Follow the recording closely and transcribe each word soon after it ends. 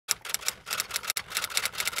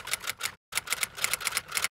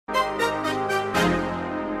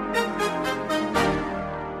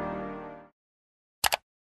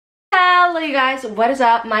guys, what is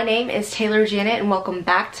up? My name is Taylor Janet and welcome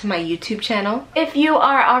back to my YouTube channel. If you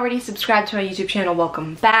are already subscribed to my YouTube channel,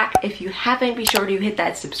 welcome back. If you haven't, be sure to hit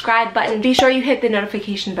that subscribe button. Be sure you hit the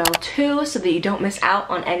notification bell too so that you don't miss out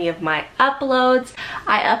on any of my uploads.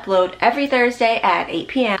 I upload every Thursday at 8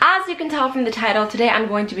 p.m. As you can tell from the title, today I'm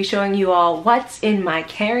going to be showing you all what's in my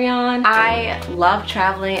carry-on. I love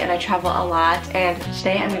traveling and I travel a lot, and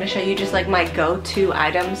today I'm going to show you just like my go-to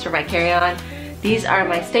items for my carry-on. These are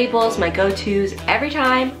my staples, my go-tos. Every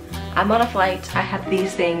time I'm on a flight, I have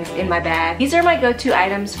these things in my bag. These are my go-to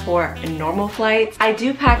items for normal flights. I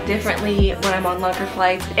do pack differently when I'm on longer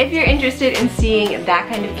flights. If you're interested in seeing that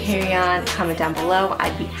kind of carry-on, comment down below.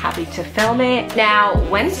 I'd be happy to film it. Now,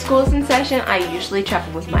 when school's in session, I usually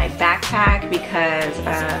travel with my backpack because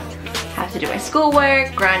I have to do my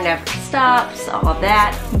schoolwork, grind never stops, all of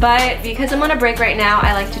that. But because I'm on a break right now,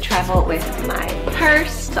 I like to travel with my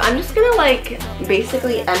purse. So I'm just gonna like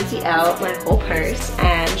basically empty out my whole purse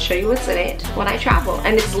and show you what's in it when I travel.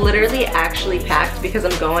 And it's literally actually packed because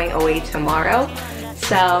I'm going away tomorrow.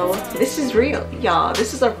 So this is real, y'all.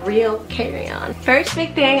 This is a real carry-on. First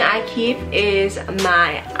big thing I keep is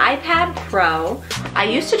my iPad Pro. I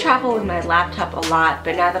used to travel with my laptop a lot,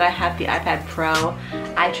 but now that I have the iPad Pro,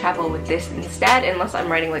 I travel with this instead, unless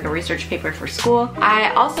I'm writing like a research paper for school. I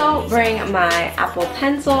also bring my Apple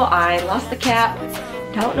Pencil. I lost the cap.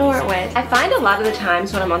 Don't know where it went. I find a lot of the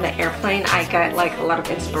times when I'm on the airplane, I get like a lot of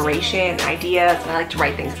inspiration, ideas, and I like to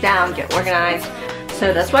write things down, get organized.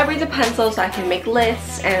 So that's why I bring the pencil, so I can make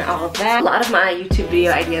lists and all of that. A lot of my YouTube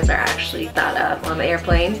video ideas are actually thought of on the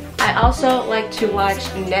airplane. I also like to watch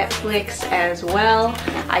Netflix as well.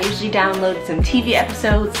 I usually download some TV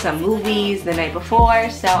episodes, some movies the night before,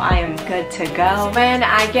 so I am good to go. When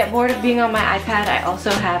I get bored of being on my iPad, I also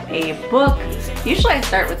have a book. Usually I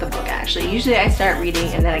start with the book actually. Usually I start reading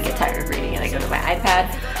and then I get tired of reading and I go to my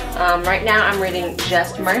iPad. Right now I'm reading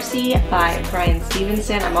Just Mercy by Brian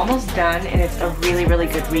Stevenson. I'm almost done and it's a really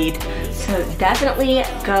good read. So definitely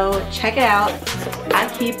go check it out. I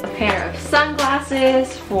keep a pair of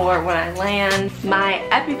sunglasses for when I land. My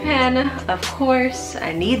EpiPen, of course,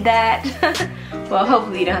 I need that. Well,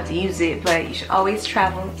 hopefully you don't have to use it, but you should always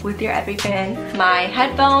travel with your EpiPen. My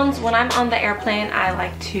headphones, when I'm on the airplane, I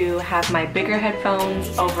like to have my bigger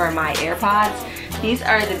headphones over my AirPods. These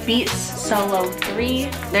are the Beats Solo 3.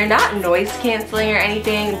 They're not noise canceling or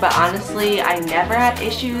anything, but honestly, I never have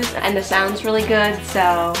issues and the sound's really good,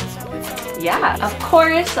 so yeah. Of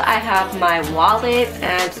course, I have my wallet,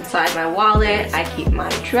 and inside my wallet, I keep my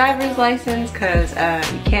driver's license because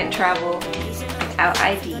you can't travel without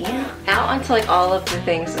ID. Now onto like all of the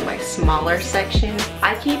things in my smaller section.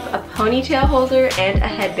 I keep a ponytail holder and a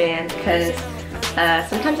headband because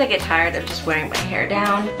sometimes I get tired of just wearing my hair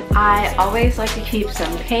down. I always like to keep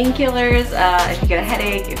some painkillers if you get a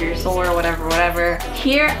headache, if you're sore, whatever.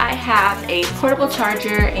 Here I have a portable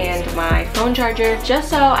charger and my phone charger just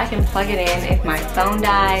so I can plug it in if my phone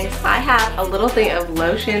dies. I have a little thing of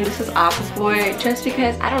lotion. This is Aquaphor just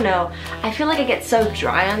because, I don't know, I feel like I get so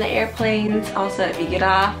dry on the airplanes. Also, if you get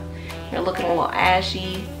off, you're looking a little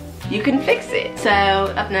ashy, you can fix it. So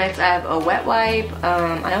up next I have a wet wipe.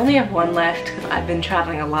 I only have one left because I've been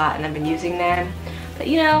traveling a lot and I've been using them. But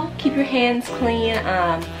you know, keep your hands clean.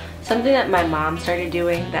 Something that my mom started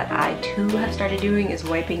doing that I too have started doing is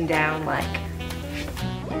wiping down like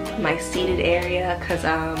my seated area because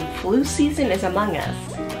flu season is among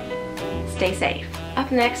us. Stay safe.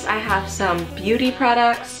 Up next I have some beauty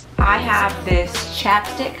products. I have this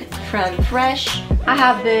chapstick from Fresh. I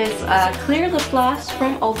have this clear lip gloss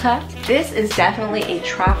from Ulta. This is definitely a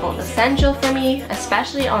travel essential for me,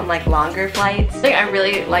 especially on like longer flights. Something I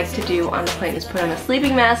really like to do on the plane is put on a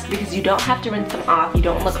sleeping mask because you don't have to rinse them off, you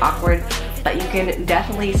don't look awkward, but you can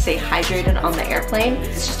definitely stay hydrated on the airplane.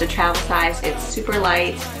 It's just a travel size, it's super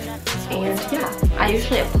light. And yeah, I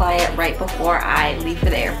usually apply it right before I leave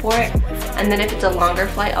for the airport. And then if it's a longer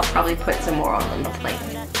flight, I'll probably put some more on the plane.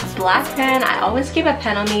 Black pen, I always keep a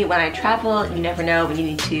pen on me when I travel. You never know when you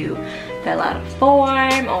need to fill out a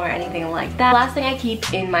form or anything like that. Last thing I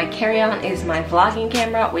keep in my carry-on is my vlogging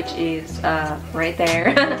camera, which is right there,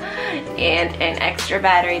 and an extra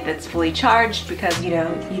battery that's fully charged because you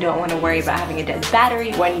know you don't want to worry about having a dead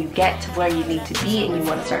battery when you get to where you need to be and you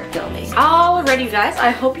want to start filming. Alrighty you guys,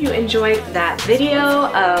 I hope you enjoyed that video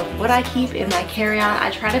of what I keep in my carry-on.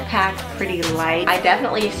 I try to pack pretty light. I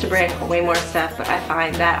definitely used to bring way more stuff, but I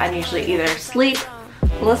find that I'm usually either asleep,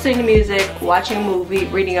 listening to music, watching a movie,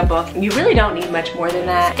 reading a book. You really don't need much more than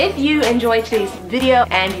that. If you enjoyed today's video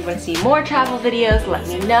and you want to see more travel videos, let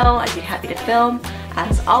me know. I'd be happy to film.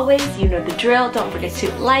 As always, you know the drill. Don't forget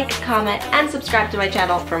to like, comment, and subscribe to my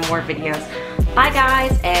channel for more videos Bye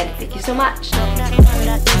guys, and thank you so much.